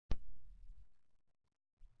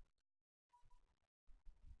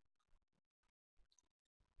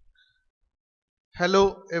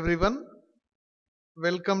Hello everyone,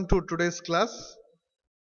 welcome to today's class.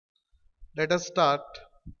 Let us start.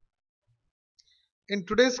 In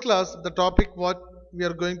today's class, the topic what we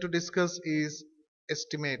are going to discuss is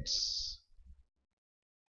estimates.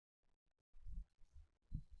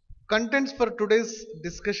 Contents for today's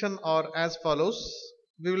discussion are as follows.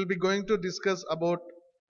 We will be going to discuss about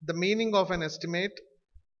the meaning of an estimate,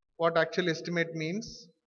 what actually estimate means.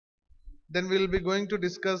 Then we will be going to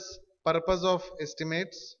discuss purpose of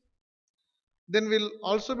estimates. Then we'll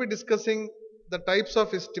also be discussing the types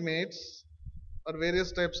of estimates or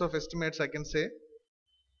various types of estimates I can say.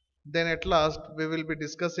 Then at last we will be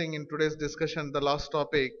discussing in today's discussion the last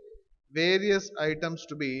topic, various items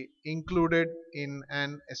to be included in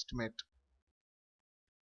an estimate.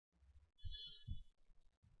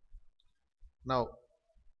 Now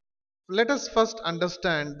let us first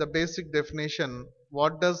understand the basic definition.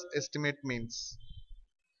 What does estimate means?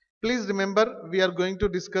 Please remember we are going to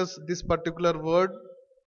discuss this particular word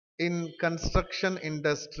in construction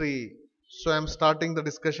industry. So I am starting the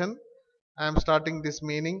discussion. I am starting this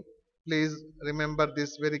meaning. Please remember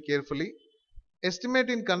this very carefully.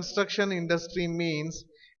 Estimate in construction industry means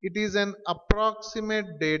it is an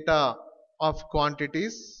approximate data of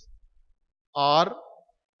quantities or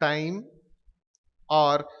time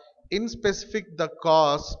or in specific the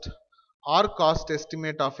cost or cost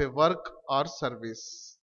estimate of a work or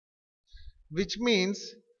service, which means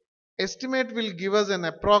estimate will give us an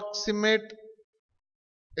approximate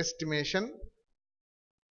estimation,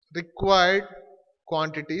 required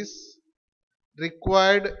quantities,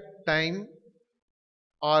 required time,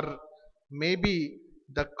 or maybe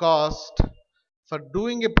the cost for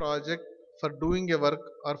doing a project, for doing a work,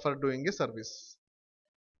 or for doing a service.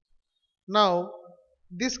 Now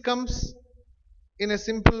this comes in a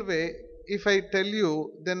simple way. If I tell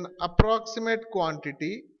you, then approximate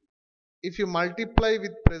quantity, if you multiply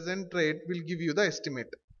with present rate, will give you the estimate.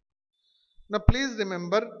 Now please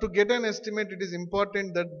remember, to get an estimate it is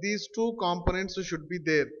important that these two components should be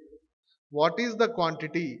there. What is the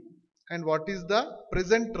quantity and what is the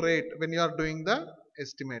present rate when you are doing the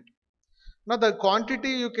estimate. Now the quantity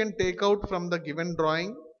you can take out from the given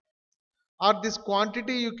drawing, or this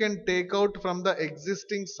quantity you can take out from the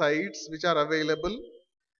existing sites which are available,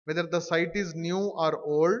 whether the site is new or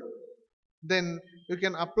old. Then you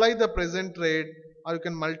can apply the present rate or you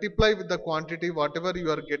can multiply with the quantity whatever you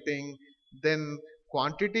are getting, then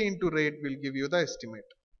quantity into rate will give you the estimate.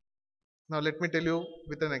 Now let me tell you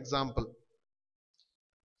with an example.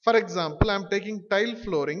 For example, I am taking tile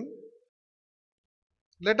flooring.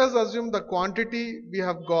 Let us assume the quantity we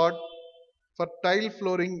have got for tile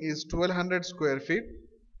flooring is 1200 square feet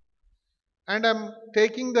and I am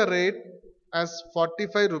taking the rate as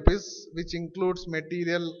 45 rupees, which includes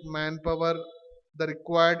material, manpower, the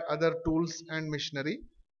required other tools and machinery.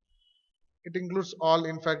 It includes all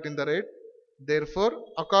in fact in the rate. Therefore,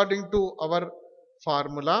 according to our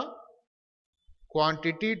formula,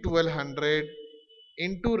 quantity 1200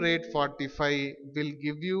 into rate 45 will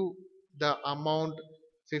give you the amount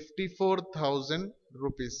 54,000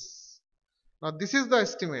 rupees. Now this is the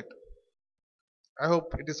estimate. I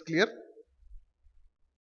hope it is clear.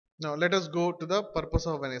 Now let us go to the purpose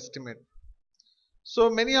of an estimate.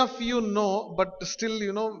 So many of you know, but still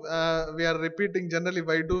we are repeating generally,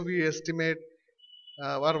 why do we estimate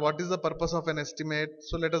or what is the purpose of an estimate.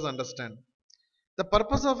 So let us understand. The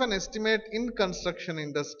purpose of an estimate in construction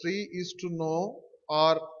industry is to know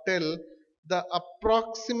or tell the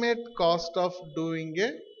approximate cost of doing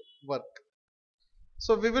a work.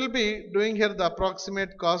 So we will be doing here the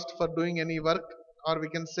approximate cost for doing any work, or we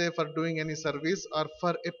can say for doing any service or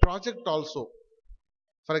for a project also.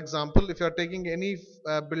 For example, if you are taking any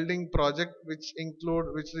building project which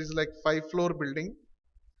is like 5-floor building,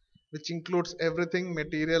 which includes everything,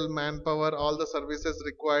 material, manpower, all the services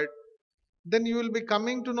required, then you will be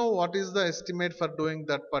coming to know what is the estimate for doing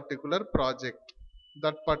that particular project,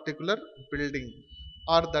 that particular building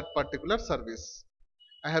or that particular service.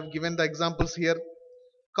 I have given the examples here.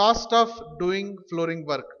 Cost of doing flooring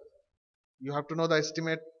work, you have to know the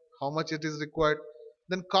estimate, how much it is required.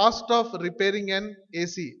 Then cost of repairing an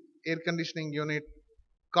AC, air conditioning unit,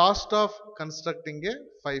 cost of constructing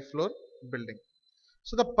a 5-floor building.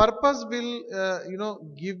 So the purpose will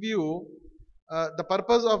give you the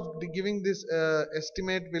purpose of giving this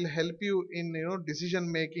estimate will help you in decision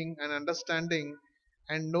making and understanding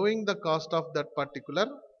and knowing the cost of that particular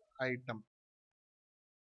item.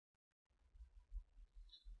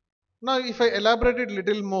 Now if I elaborate it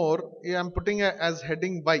little more, I am putting as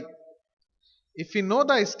heading why. If you know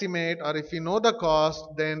the estimate or if you know the cost,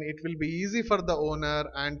 then it will be easy for the owner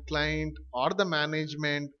and client or the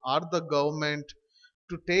management or the government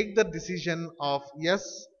to take the decision of yes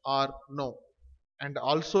or no. And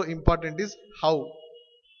also important is how.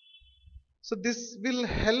 So this will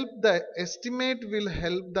help, the estimate will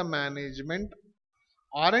help the management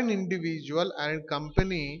or an individual and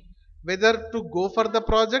company whether to go for the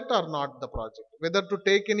project or not the project, whether to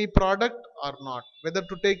take any product or not, whether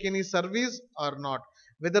to take any service or not,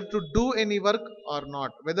 whether to do any work or not,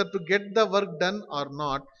 whether to get the work done or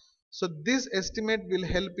not. So this estimate will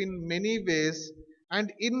help in many ways,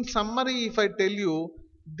 and in summary if I tell you,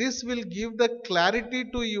 this will give the clarity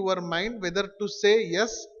to your mind whether to say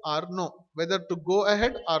yes or no, whether to go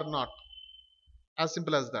ahead or not, as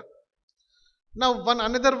simple as that. Now, one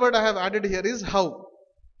another word I have added here is how.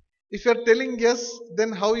 If you are telling yes,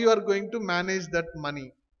 then how you are going to manage that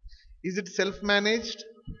money? Is it self-managed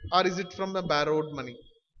or is it from the borrowed money?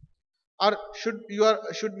 Or should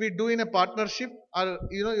we do in a partnership? Or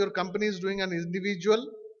your company is doing an individual,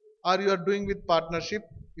 or you are doing with partnership?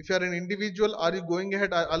 If you are an individual, are you going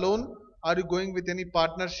ahead alone? Are you going with any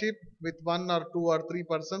partnership with one or two or three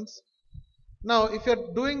persons? Now, if you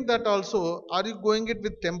are doing that also, are you going it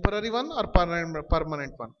with temporary one or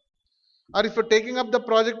permanent one? Or if you're taking up the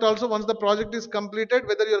project also, once the project is completed,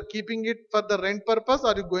 whether you're keeping it for the rent purpose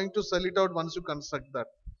or you're going to sell it out once you construct that.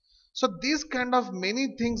 So these kind of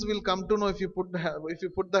many things will come to know if you put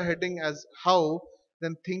the heading as how,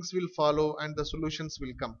 then things will follow and the solutions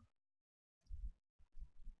will come.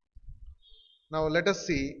 Now let us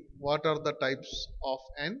see what are the types of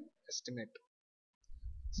an estimate.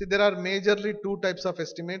 See, there are majorly two types of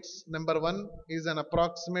estimates. Number one is an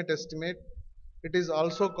approximate estimate. It is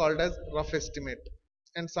also called as rough estimate.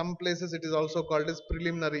 And some places it is also called as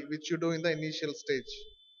preliminary, which you do in the initial stage.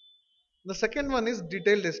 The second one is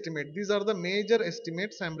detailed estimate. These are the major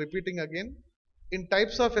estimates. I am repeating again. In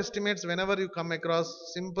types of estimates, whenever you come across,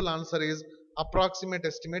 simple answer is approximate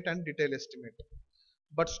estimate and detailed estimate.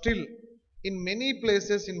 But still, in many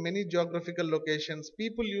places, in many geographical locations,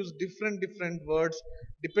 people use different words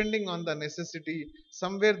depending on the necessity.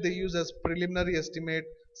 Somewhere they use as preliminary estimate,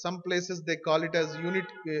 some places they call it as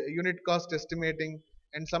unit cost estimating,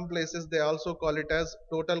 and some places they also call it as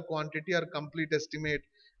total quantity or complete estimate.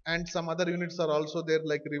 And some other units are also there,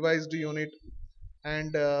 like revised unit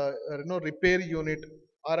and repair unit.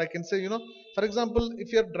 Or I can say, for example,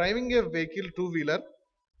 if you are driving a vehicle two-wheeler,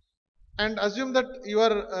 and assume that you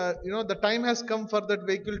are the time has come for that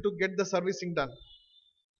vehicle to get the servicing done.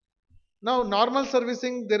 Now normal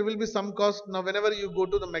servicing, there will be some cost. Now whenever you go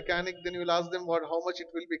to the mechanic, then you will ask them what how much it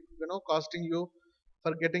will be costing you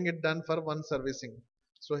for getting it done for one servicing.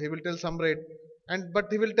 So he will tell some rate, and but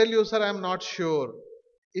he will tell you, sir, I am not sure.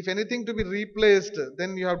 If anything to be replaced,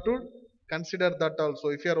 then you have to consider that also.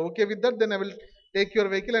 If you are okay with that, then I will take your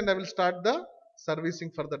vehicle and I will start the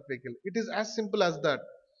servicing for that vehicle. It is as simple as that.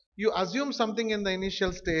 You assume something in the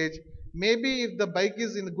initial stage. Maybe if the bike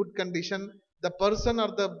is in good condition, the person or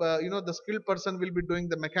the skilled person will be doing,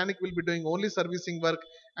 the mechanic will be doing only servicing work,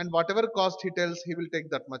 and whatever cost he tells, he will take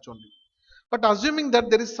that much only. But assuming that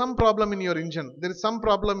there is some problem in your engine, there is some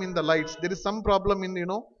problem in the lights, there is some problem in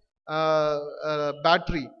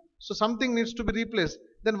battery, so something needs to be replaced,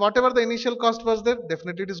 then whatever the initial cost was there,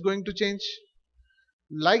 definitely it is going to change.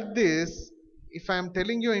 Like this, if I am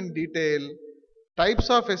telling you in detail, types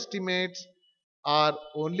of estimates are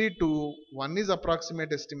only two. One is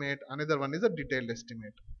approximate estimate, another one is a detailed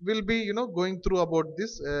estimate. We'll be going through about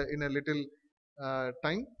this in a little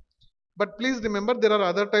time. But please remember, there are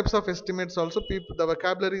other types of estimates also. People, the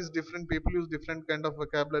vocabulary is different, people use different kind of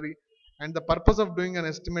vocabulary, and the purpose of doing an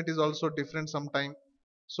estimate is also different sometime.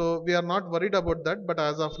 So we are not worried about that. But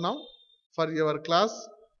as of now, for your class,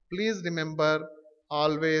 please remember,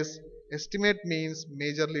 always estimate means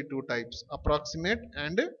majorly two types: approximate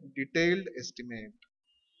and detailed estimate.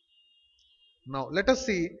 Now let us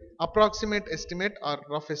see approximate estimate or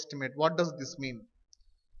rough estimate. What does this mean?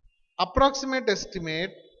 Approximate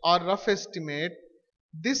estimate or rough estimate,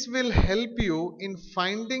 this will help you in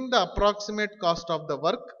finding the approximate cost of the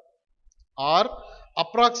work or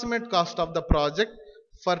approximate cost of the project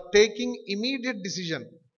for taking immediate decision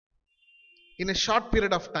in a short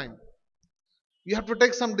period of time. You have to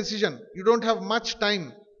take some decision, you don't have much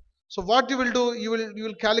time. So what you will do, you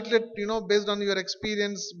will calculate, based on your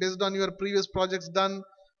experience, based on your previous projects done.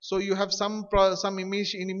 So you have some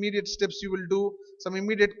immediate steps you will do, some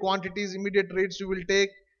immediate quantities, immediate rates you will take,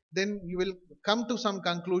 then you will come to some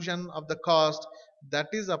conclusion of the cost. That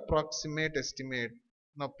is approximate estimate.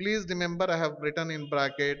 Now please remember, I have written in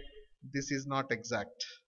bracket, this is not exact,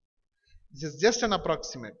 this is just an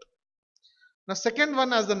approximate. Now second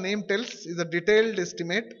one, as the name tells, is a detailed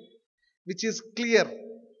estimate, which is clear.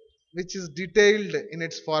 which is detailed in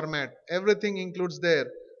its format. Everything includes there.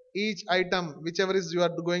 Each item, whichever is you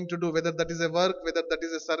are going to do, whether that is a work, whether that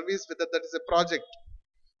is a service, whether that is a project,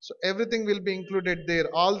 so everything will be included there.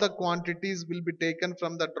 All the quantities will be taken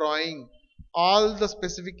from the drawing. All the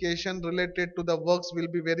specification related to the works will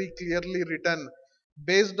be very clearly written.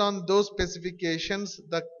 Based on those specifications,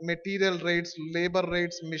 the material rates, labor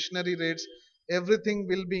rates, machinery rates, everything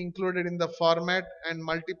will be included in the format and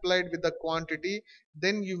multiplied with the quantity.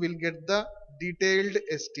 Then you will get the detailed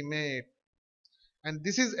estimate. And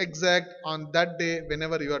this is exact on that day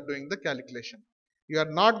whenever you are doing the calculation. You are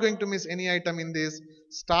not going to miss any item in this,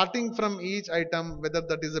 starting from each item, whether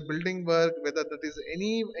that is a building work, whether that is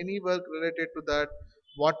any work related to that,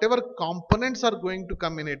 whatever components are going to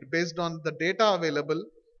come in it, based on the data available,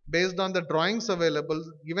 based on the drawings available,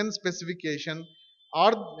 given specification,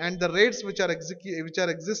 or and the rates which are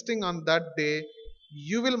existing on that day,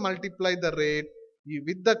 you will multiply the rate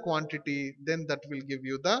with the quantity, then that will give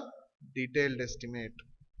you the detailed estimate.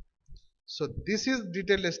 So this is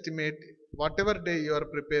detailed estimate. Whatever day you are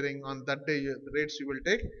preparing, on that day the rates you will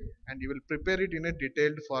take, and you will prepare it in a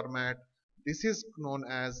detailed format. This is known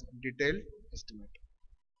as detailed estimate.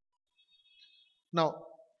 Now,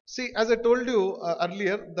 see, as I told you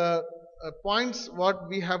earlier, the points what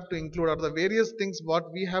we have to include, or the various things what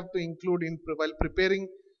we have to include in while preparing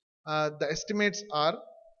the estimates are: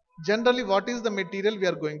 generally, what is the material we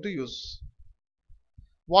are going to use,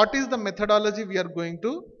 what is the methodology we are going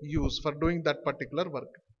to use for doing that particular work,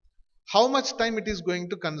 how much time it is going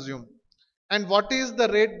to consume, and what is the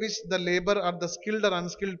rate which the labor or the skilled or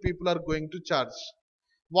unskilled people are going to charge.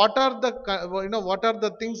 What are the what are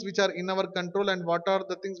the things which are in our control, and what are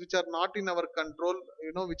the things which are not in our control,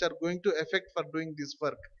 which are going to affect for doing this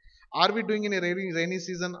work. Are we doing in a rainy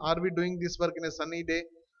season, are we doing this work in a sunny day?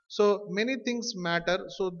 So many things matter.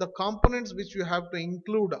 So the components which you have to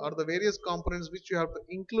include, or the various components which you have to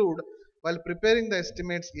include while preparing the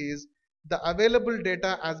estimates, is the available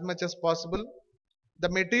data as much as possible, the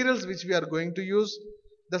materials which we are going to use,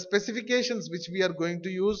 the specifications which we are going to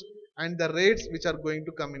use, and the rates which are going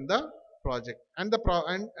to come in the project, and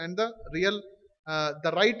the real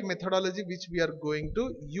the right methodology which we are going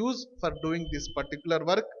to use for doing this particular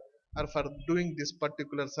work, or for doing this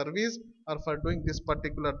particular service, or for doing this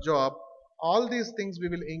particular job. All these things we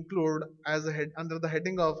will include as a head, under the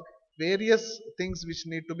heading of various things which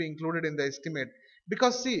need to be included in the estimate.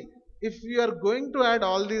 Because see, if you are going to add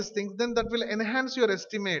all these things, then that will enhance your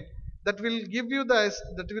estimate, that will give you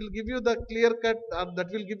the clear cut, or that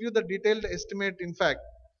will give you the detailed estimate, in fact.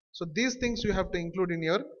 So these things you have to include in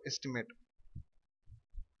your estimate.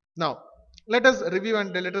 Now let us review,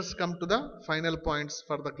 and let us come to the final points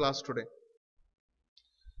for the class today.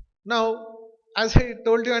 Now, as I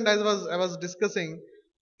told you, and as I was discussing,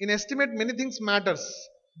 in estimate many things matters.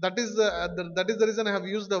 That is the reason I have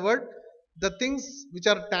used the word, the things which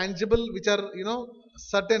are tangible, which are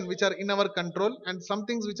certain, which are in our control, and some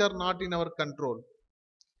things which are not in our control.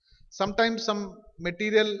 Sometimes some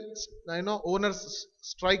material owners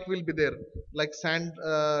strike will be there, like sand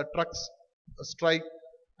trucks strike,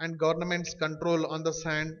 and government's control on the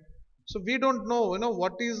sand. So we don't know,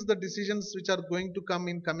 what is the decisions which are going to come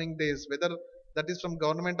in coming days, whether that is from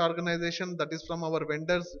government organization, that is from our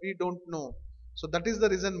vendors, we don't know. So that is the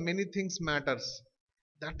reason many things matters.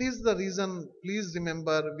 That is the reason, please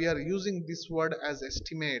remember, we are using this word as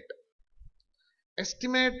estimate.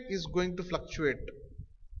 Estimate is going to fluctuate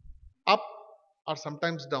up or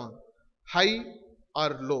sometimes down, high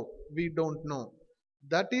or low, we don't know.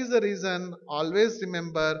 That is the reason, always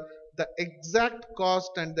remember, the exact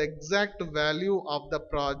cost and the exact value of the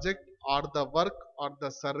project or the work or the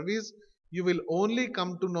service, you will only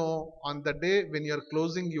come to know on the day when you are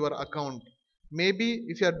closing your account. Maybe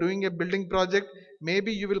if you are doing a building project,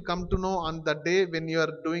 maybe you will come to know on the day when you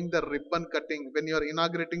are doing the ribbon cutting, when you are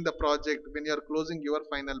inaugurating the project, when you are closing your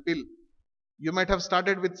final bill. You might have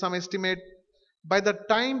started with some estimate. By the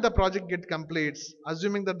time the project get completes,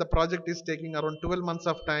 assuming that the project is taking around 12 months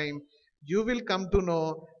of time, you will come to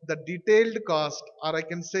know the detailed cost, or I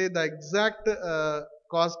can say the exact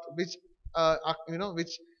cost which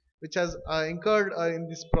which has incurred in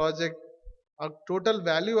this project, a total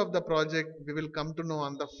value of the project we will come to know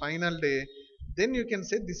on the final day. Then you can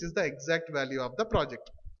say this is the exact value of the project.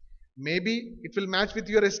 Maybe it will match with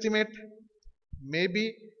your estimate,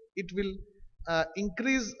 maybe it will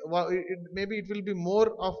increase, maybe it will be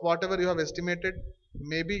more of whatever you have estimated,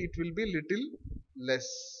 maybe it will be little less,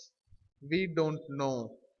 we don't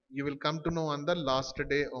know. You will come to know on the last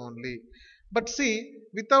day only. But see,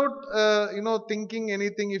 without thinking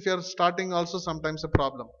anything, if you are starting also sometimes a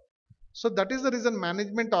problem. So that is the reason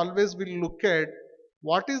management always will look at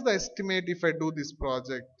what is the estimate if I do this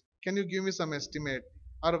project? Can you give me some estimate?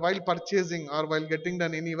 Or while purchasing or while getting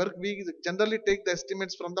done any work, we generally take the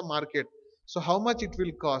estimates from the market. So how much it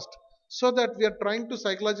will cost? So that we are trying to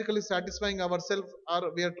psychologically satisfying ourselves,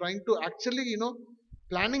 or we are trying to actually,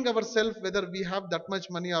 planning ourselves whether we have that much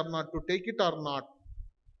money or not to take it or not.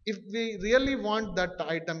 If we really want that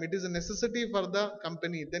item, it is a necessity for the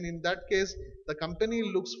company, then in that case the company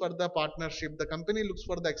looks for the partnership, the company looks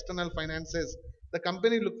for the external finances, the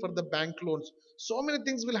company look for the bank loans. So many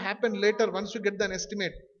things will happen later once you get an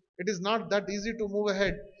estimate. It is not that easy to move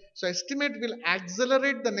ahead. So estimate will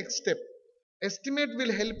accelerate the next step. Estimate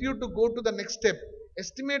will help you to go to the next step.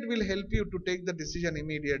 Estimate will help you to take the decision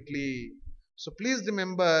immediately. So please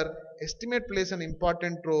remember, estimate plays an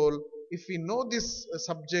important role. If we know this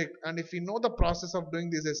subject, and if we know the process of doing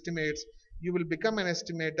these estimates, you will become an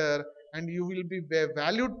estimator, and you will be a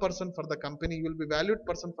valued person for the company, you will be a valued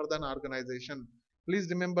person for the organization. Please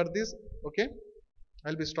remember this. Okay,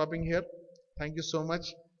 I'll be stopping here. Thank you so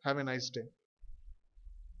much. Have a nice day.